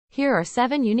Here are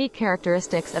 7 unique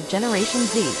characteristics of Generation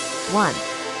Z. 1.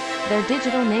 They're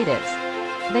digital natives.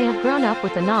 They have grown up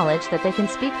with the knowledge that they can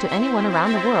speak to anyone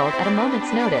around the world at a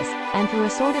moment's notice, and through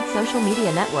assorted social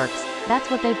media networks, that's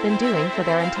what they've been doing for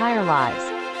their entire lives.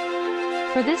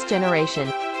 For this generation,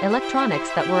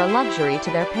 electronics that were a luxury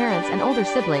to their parents and older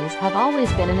siblings have always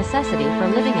been a necessity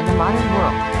for living in the modern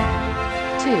world.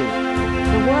 2.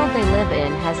 The world they live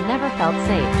in has never felt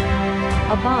safe.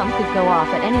 A bomb could go off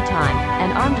at any time,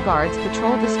 and armed guards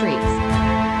patrol the streets.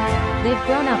 They've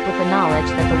grown up with the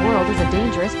knowledge that the world is a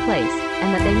dangerous place,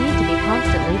 and that they need to be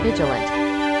constantly vigilant.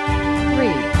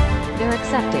 3. They're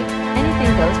accepting. Anything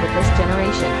goes with this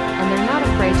generation, and they're not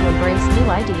afraid to embrace new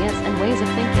ideas and ways of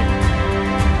thinking.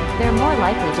 They're more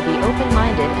likely to be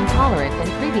open-minded and tolerant than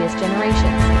previous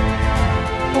generations.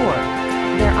 4.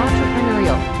 They're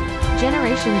entrepreneurial.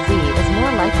 Generation Z is more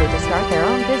likely to start their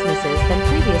own businesses than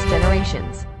previous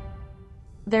generations.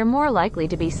 They're more likely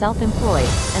to be self-employed,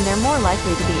 and they're more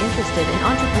likely to be interested in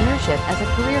entrepreneurship as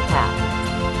a career path.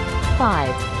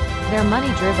 5. They're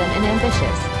money-driven and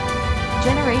ambitious.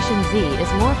 Generation Z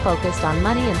is more focused on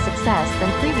money and success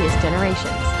than previous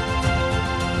generations.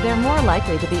 They're more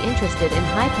likely to be interested in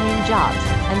high-paying jobs,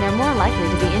 and they're more likely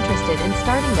to be interested in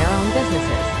starting their own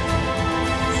businesses.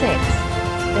 6.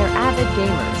 They're avid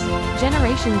gamers.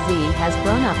 Generation Z has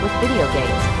grown up with video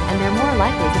games, and they're more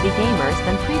likely to be gamers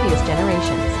than previous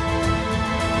generations.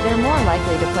 They're more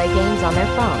likely to play games on their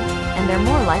phones, and they're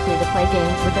more likely to play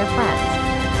games with their friends.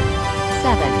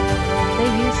 7. They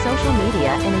use social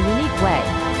media in a unique way.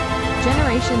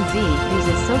 Generation Z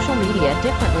uses social media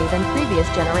differently than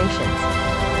previous generations.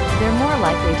 They're more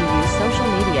likely to use social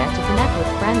media to connect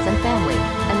with friends and family,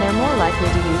 and they're more likely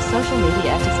to use social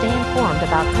media to stay informed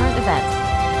about current events.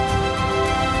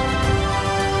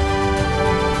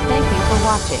 Thank you for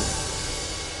watching.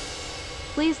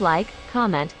 Please like,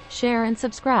 comment, share and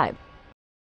subscribe.